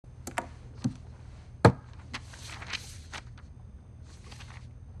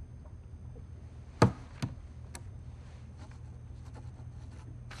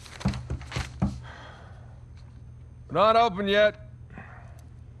Not open yet.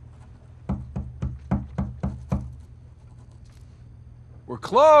 We're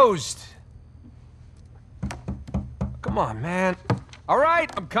closed. Come on, man. All right,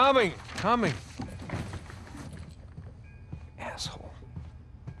 I'm coming. Coming. Asshole.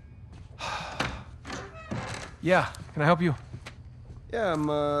 Yeah, can I help you? Yeah, I'm,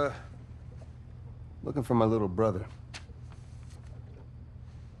 looking for my little brother.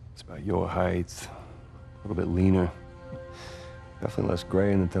 It's about your height, a little bit leaner. Definitely less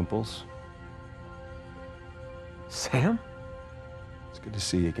gray in the temples. Sam? It's good to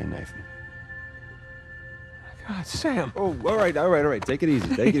see you again, Nathan. God, Sam. Oh, all right. Take it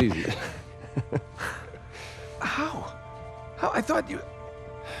easy, take it easy. How? How? I thought you...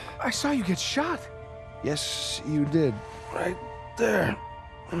 I saw you get shot. Yes, you did. Right there.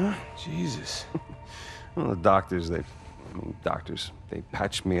 Huh? Jesus. Well, the doctors, they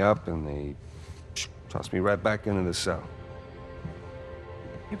patched me up and they tossed me right back into the cell.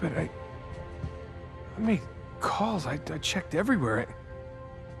 Yeah, but I made calls. I checked everywhere.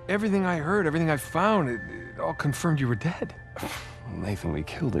 Everything I heard, everything I found, it all confirmed you were dead. Nathan, we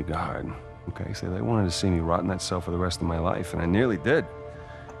killed a guard. Okay, so they wanted to see me rot in that cell for the rest of my life, and I nearly did.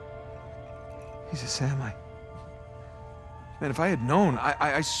 Jesus, Sam, man, if I had known,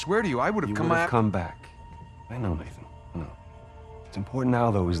 I swear to you, I would have come out. You would have come back. I know, Nathan. I know. What's important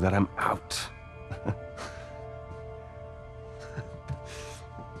now, though, is that I'm out.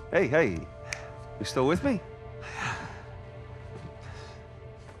 Hey, you still with me?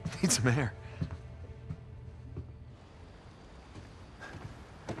 Need some air.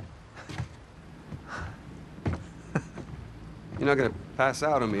 You're not gonna pass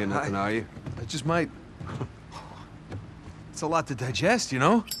out on me or nothing, are you? I just might. It's a lot to digest, you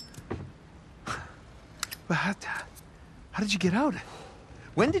know? But how did you get out?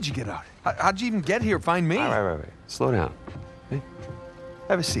 When did you get out? How'd you even get here? Find me? All right. Slow down. Hey,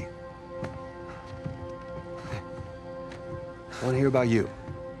 have a seat. I want to hear about you.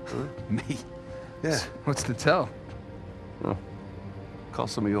 Huh? Me? Yeah. What's to tell? Well, call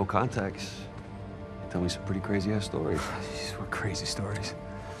some of your old contacts. Tell me some pretty crazy-ass stories. These were crazy stories.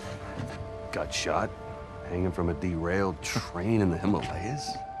 Got shot, hanging from a derailed train in the Himalayas.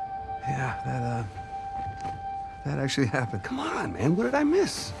 Yeah, that actually happened. Come on, man, what did I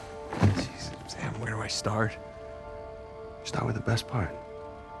miss? Jesus, Sam, where do I start? Start with the best part.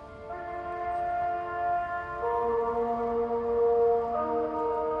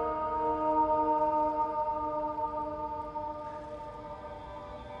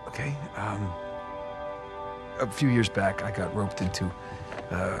 Okay, a few years back, I got roped into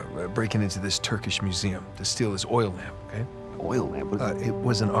breaking into this Turkish museum to steal this oil lamp, okay? Oil lamp? It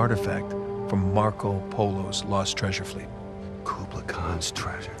was an artifact from Marco Polo's lost treasure fleet. Kublai Khan's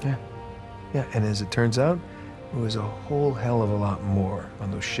treasure? Yeah, and as it turns out, there was a whole hell of a lot more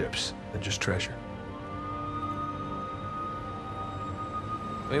on those ships than just treasure.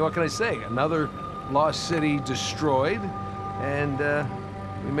 I mean, what can I say? Another lost city destroyed, and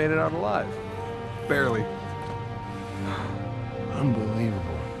we made it out alive. Barely.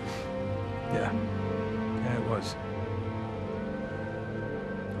 Unbelievable. Yeah, it was.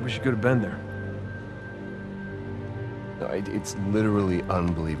 I wish you could have been there. No, it's literally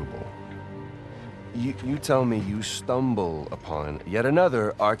unbelievable. You tell me you stumble upon yet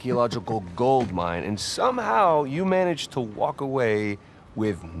another archaeological gold mine, and somehow you manage to walk away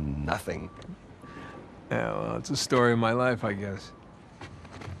with nothing. Yeah, well, it's a story of my life, I guess.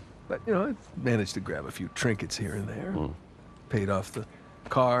 But, you know, I managed to grab a few trinkets here and there. Paid off the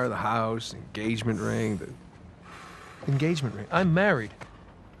car, the house, engagement ring, the engagement ring. I'm married.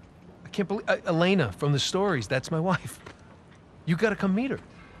 I can't believe... Elena from the stories, that's my wife. You gotta come meet her.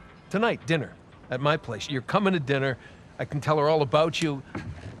 Tonight, dinner, at my place. You're coming to dinner. I can tell her all about you.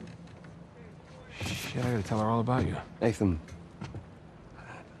 Shit, I gotta tell her all about you. Nathan,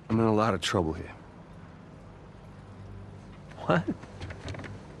 I'm in a lot of trouble here. What?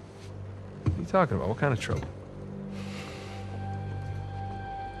 What are you talking about? What kind of trouble?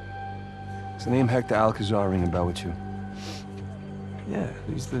 Does the name Hector Alcazar ring a bell with you? Yeah,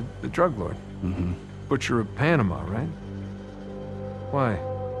 he's the drug lord. Mm-hmm. Butcher of Panama, right? Why?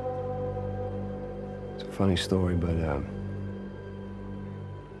 It's a funny story, but,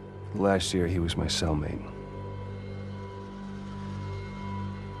 last year he was my cellmate.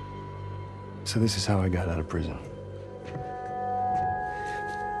 So this is how I got out of prison.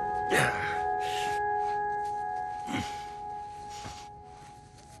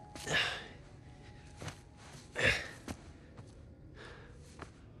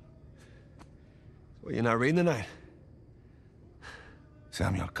 Well, you're not reading tonight?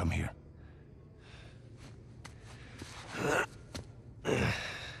 Samuel, come here.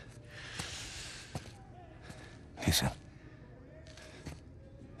 Listen.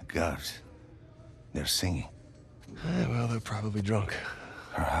 Guards. They're singing. Well, they're probably drunk.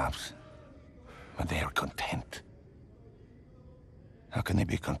 Perhaps. But they are content. How can they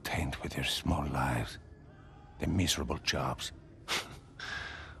be content with their small lives? Their miserable jobs?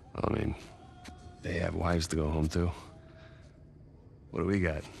 I mean, they have wives to go home to. What do we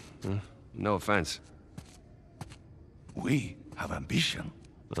got? Huh? No offense. We have ambition.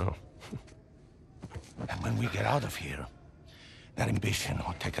 Oh. And when we get out of here, that ambition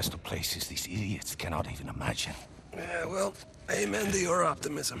will take us to places these idiots cannot even imagine. Yeah, well, amen to your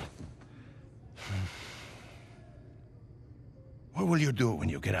optimism. What will you do when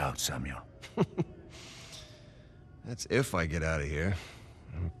you get out, Samuel? That's if I get out of here.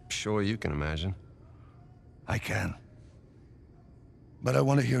 I'm sure you can imagine. I can. But I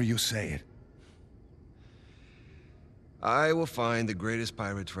want to hear you say it. I will find the greatest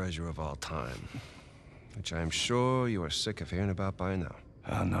pirate treasure of all time, which I'm sure you are sick of hearing about by now.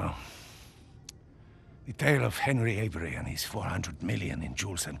 Oh, no. The tale of Henry Avery and his 400 million in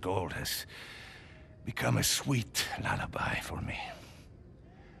jewels and gold has become a sweet lullaby for me.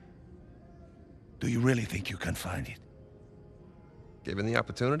 Do you really think you can find it? Given the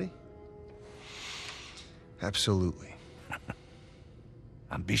opportunity? Absolutely.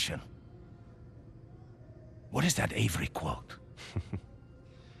 Ambition. What is that Avery quote?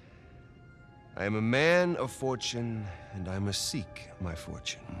 I am a man of fortune, and I must seek my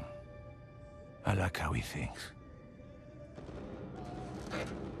fortune. I like how he thinks.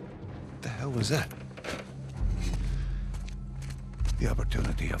 What the hell was that? The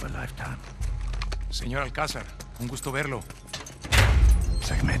opportunity of a lifetime. Señor Alcázar, un gusto verlo.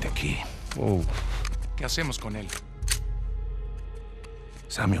 Segment aquí. Whoa. ¿Qué hacemos con él?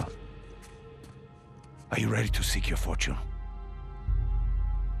 Samuel, are you ready to seek your fortune?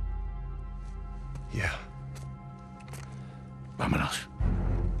 Yeah. Vámonos.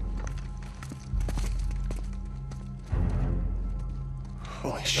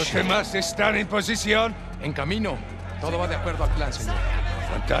 Holy ¿Los shit. demás están en posición? En camino. Todo va de acuerdo al plan, señor.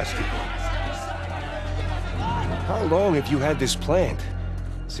 Fantástico. How long have you had this planned?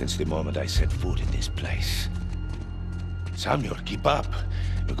 Since the moment I set foot in this place. Samuel, keep up.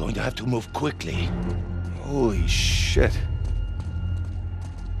 We're going to have to move quickly. Holy shit.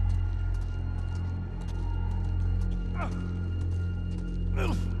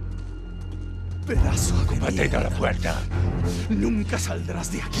 Pedazo de Mantén a la mierda. puerta. Nunca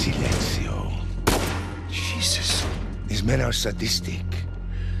saldrás de aquí. Silencio. Jesus. These men are sadistic.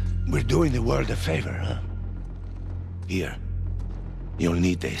 We're doing the world a favor, huh? Here. You'll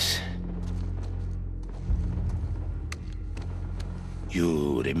need this.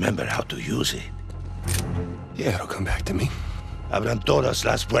 You remember how to use it. Yeah, it'll come back to me. Abran todas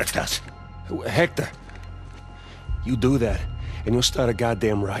las puertas. Hector, you do that, and you'll start a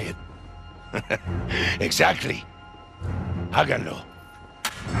goddamn riot. Exactly. Háganlo.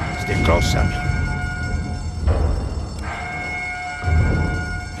 Stay close, Samuel.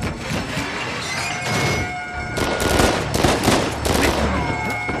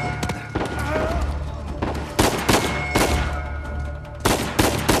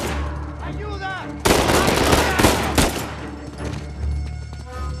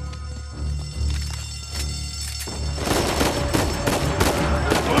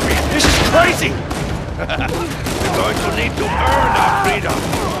 This is crazy! We're going to need to earn our freedom.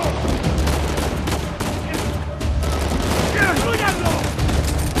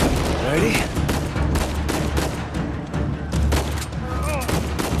 Ready?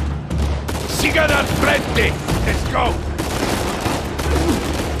 Sigan al frente! Let's go!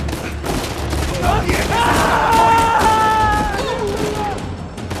 Let's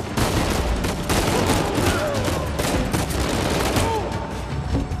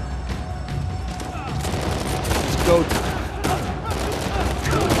go.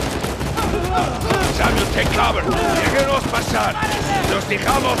 Samuel, take cover. Déjenos pasar. Los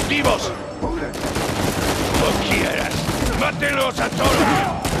dejamos vivos. Como quieras. Mátenlos a todos.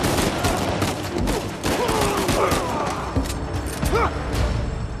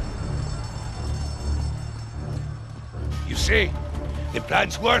 You see, the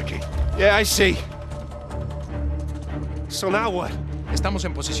plan's working. Yeah, I see. So now what? Estamos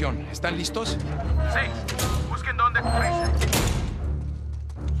en posición. ¿Están listos? Sí. Busquen dónde cubrirse.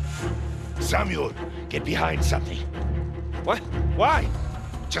 Samuel, get behind something. What? Why?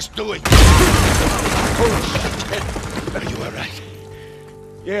 Just do it. Holy shit. Are you all right?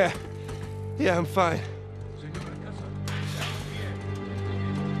 Yeah. Yeah, I'm fine.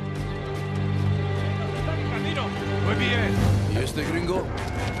 Muy bien. este gringo?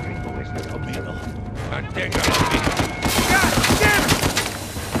 Manténgalo aquí.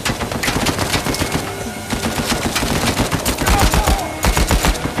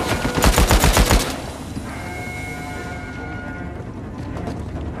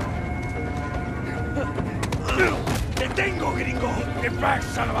 ¡Te tengo, gringo! Get back,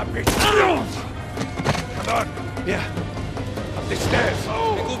 son of a bitch! Come on. Yeah. Up the stairs.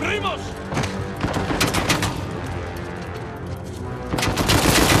 ¡Te cubrimos!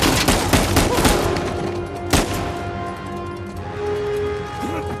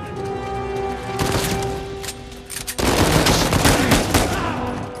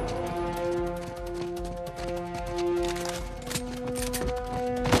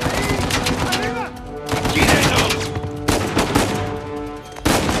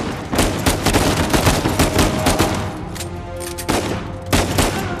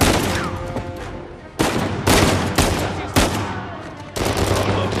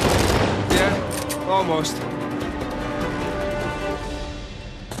 Almost.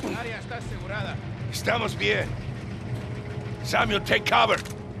 El área está asegurada. Estamos bien. Samuel, take cover.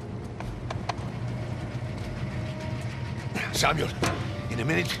 Samuel, in a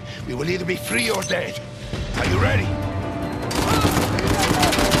minute, we will either be free or dead. Are you ready?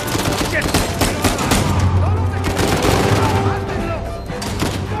 Get!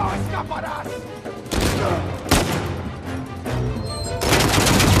 ¡No escaparás!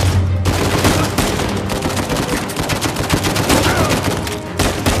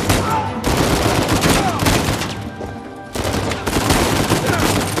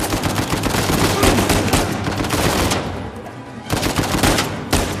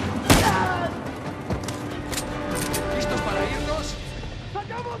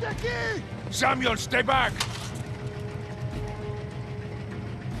 Samuel, stay back!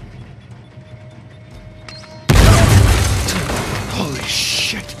 Holy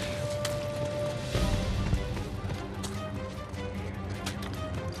shit!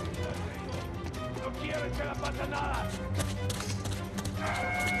 No quiero que la pasa nada.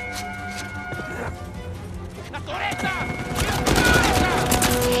 ¡La torreta!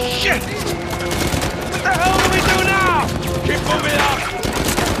 Shit! What the hell do we do now? Keep moving up!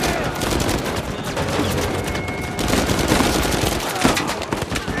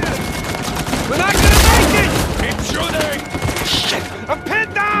 We're not gonna make it! Keep shooting! Shit! I'm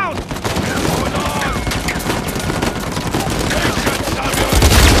pinned down! Hold on! Patient, Samuel!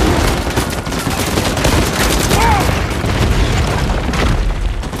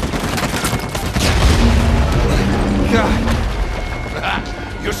 God.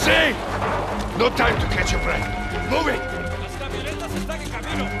 You see? No time to catch your breath. Move it! Las camionetas están en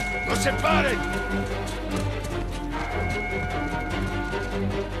camino. ¡No se paren!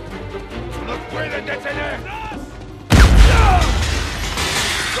 ¡No pueden detener!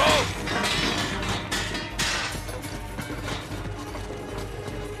 ¡Go!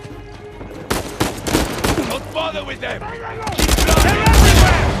 Don't bother with them! Keep running!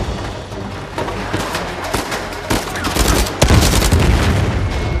 Everywhere!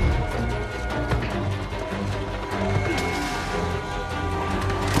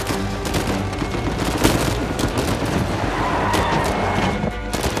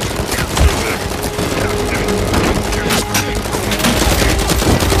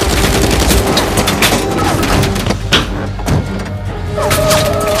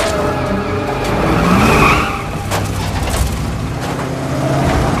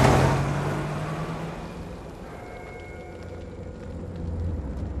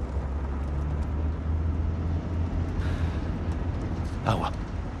 Agua.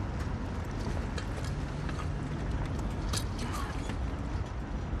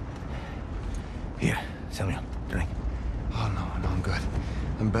 Here, Samuel, drink. Oh, no, I'm good.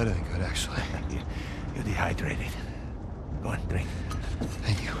 I'm better than good, actually. You're dehydrated. Go on, drink.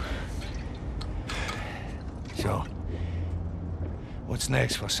 Thank you. So, what's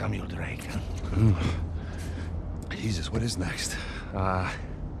next for Samuel Drake? Huh? Jesus, what is next? I'm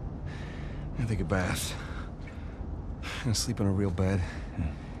gonna take a bath. I'm gonna sleep in a real bed.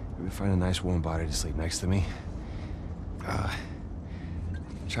 Maybe find a nice warm body to sleep next to me.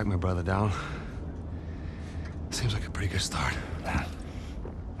 Track my brother down. Seems like a pretty good start.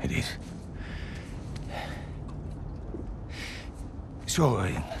 It is. So,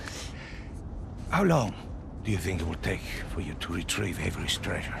 how long do you think it will take for you to retrieve Avery's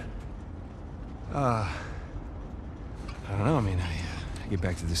treasure? I don't know. I mean, I get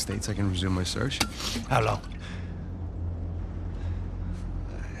back to the States, I can resume my search. How long?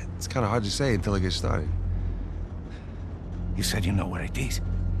 It's kind of hard to say until I get started. You said you know where it is.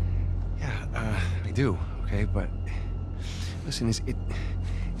 Yeah, I do, okay? But Listen,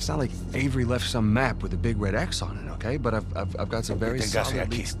 it's not like Avery left some map with a big red X on it, okay? But I've got some very Téngase solid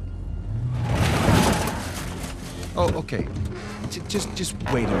aquí. leads. Oh, okay. Just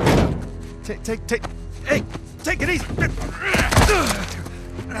wait a minute. Hey, take it easy.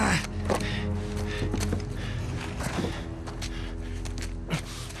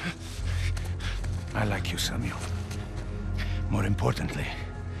 I like you, Samuel. More importantly,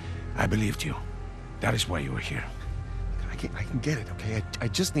 I believed you. That is why you were here. I can get it, okay? I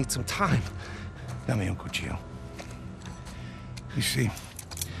just need some time. Dame un cuchillo. You see,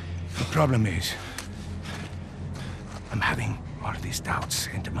 the problem is, I'm having all these doubts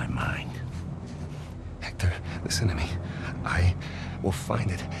into my mind. Hector, listen to me. I will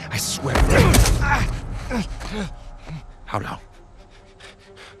find it. I swear. How long?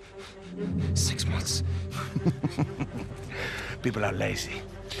 6 months. People are lazy.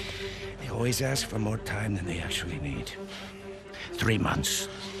 They always ask for more time than they actually need. 3 months.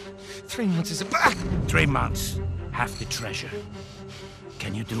 3 months is a... 3 months. Half the treasure.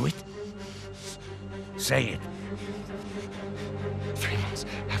 Can you do it? Say it. 3 months,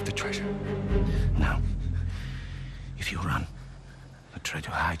 half the treasure. Now, if you run, or try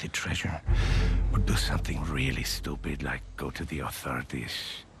to hide the treasure, or do something really stupid like go to the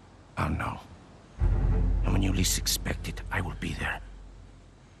authorities, I'll know. And when you least expect it, I will be there.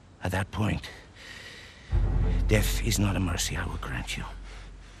 At that point, death is not a mercy I will grant you.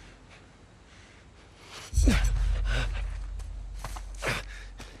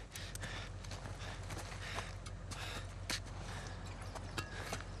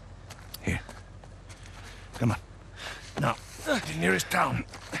 Here. Come on. Now, the nearest town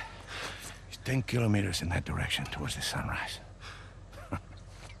is 10 kilometers in that direction towards the sunrise.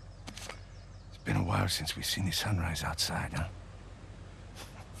 It's been a while since we've seen the sunrise outside, huh?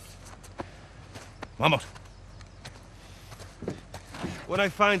 Vamos. When I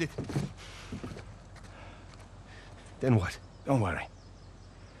find it... Then what? Don't worry.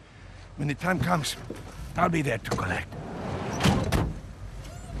 When the time comes, I'll be there to collect.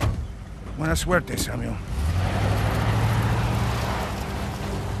 Buena suerte, Samuel.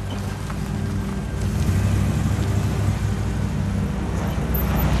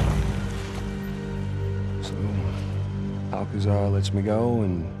 So, Alcazar lets me go,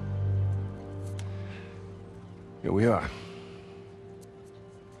 and... here we are.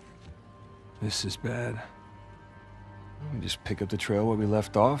 This is bad. We just pick up the trail where we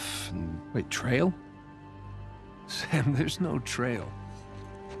left off, and... Wait, trail? Sam, there's no trail.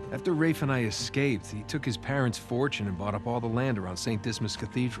 After Rafe and I escaped, he took his parents' fortune and bought up all the land around St. Dismas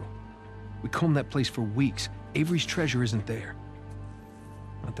Cathedral. We combed that place for weeks. Avery's treasure isn't there.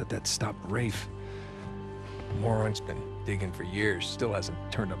 Not that that stopped Rafe. The moron's been digging for years, still hasn't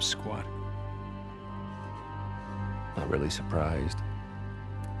turned up squat. Not really surprised.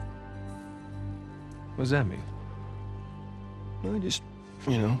 What does that mean? I just,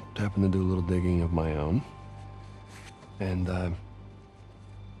 you know, happened to do a little digging of my own. And,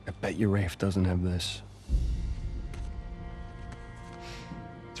 I bet you Rafe doesn't have this.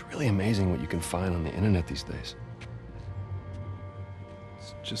 It's really amazing what you can find on the internet these days.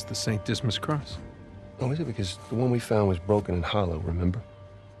 It's just the St. Dismas cross. Oh, is it? Because the one we found was broken and hollow, remember?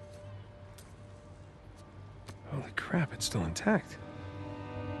 Holy crap, it's still intact.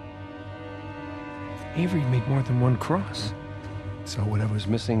 Avery made more than one cross. So whatever's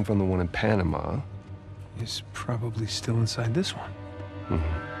missing from the one in Panama... is probably still inside this one.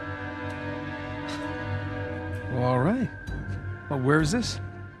 Well, all right. Well, where is this?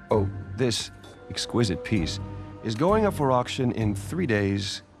 Oh, this exquisite piece is going up for auction in 3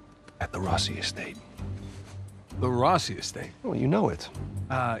 days at the Rossi estate. The Rossi estate. Oh, you know it.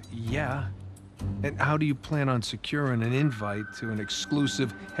 Yeah. And how do you plan on securing an invite to an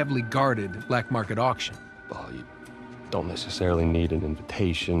exclusive, heavily guarded black market auction? Well, you don't necessarily need an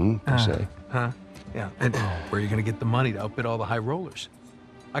invitation, per se. Huh? Yeah. And where are you going to get the money to outbid all the high rollers?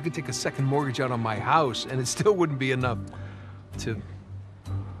 I could take a second mortgage out on my house, and it still wouldn't be enough to...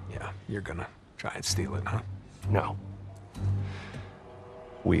 Yeah, you're gonna try and steal it, huh? No.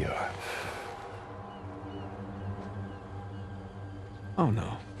 We are. Oh,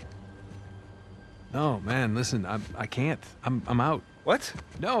 no. No, man, listen, I can't. I'm out. What?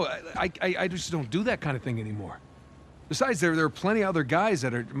 No, I just don't do that kind of thing anymore. Besides, there are plenty of other guys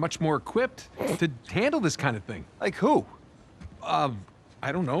that are much more equipped to handle this kind of thing. Like who?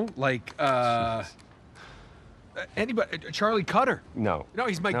 I don't know, like, anybody, Charlie Cutter. No. No,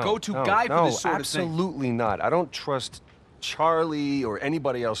 he's my go-to guy for this sort of thing. Absolutely not. I don't trust Charlie or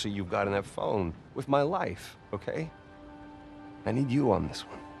anybody else that you've got on that phone with my life, okay? I need you on this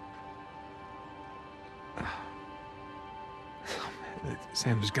one.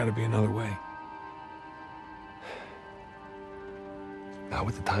 Sam, there's got to be another way. Not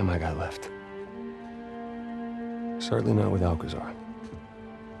with the time I got left. Certainly not with Alcazar.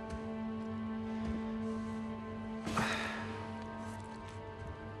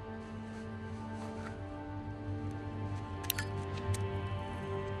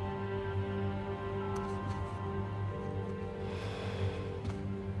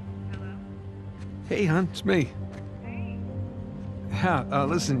 Hey, hon, it's me. Yeah,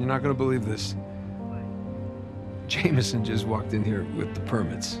 listen, you're not gonna believe this. Jameson just walked in here with the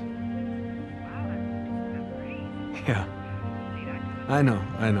permits. Yeah. I know,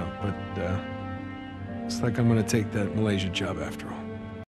 but, looks like I'm gonna take that Malaysia job after all.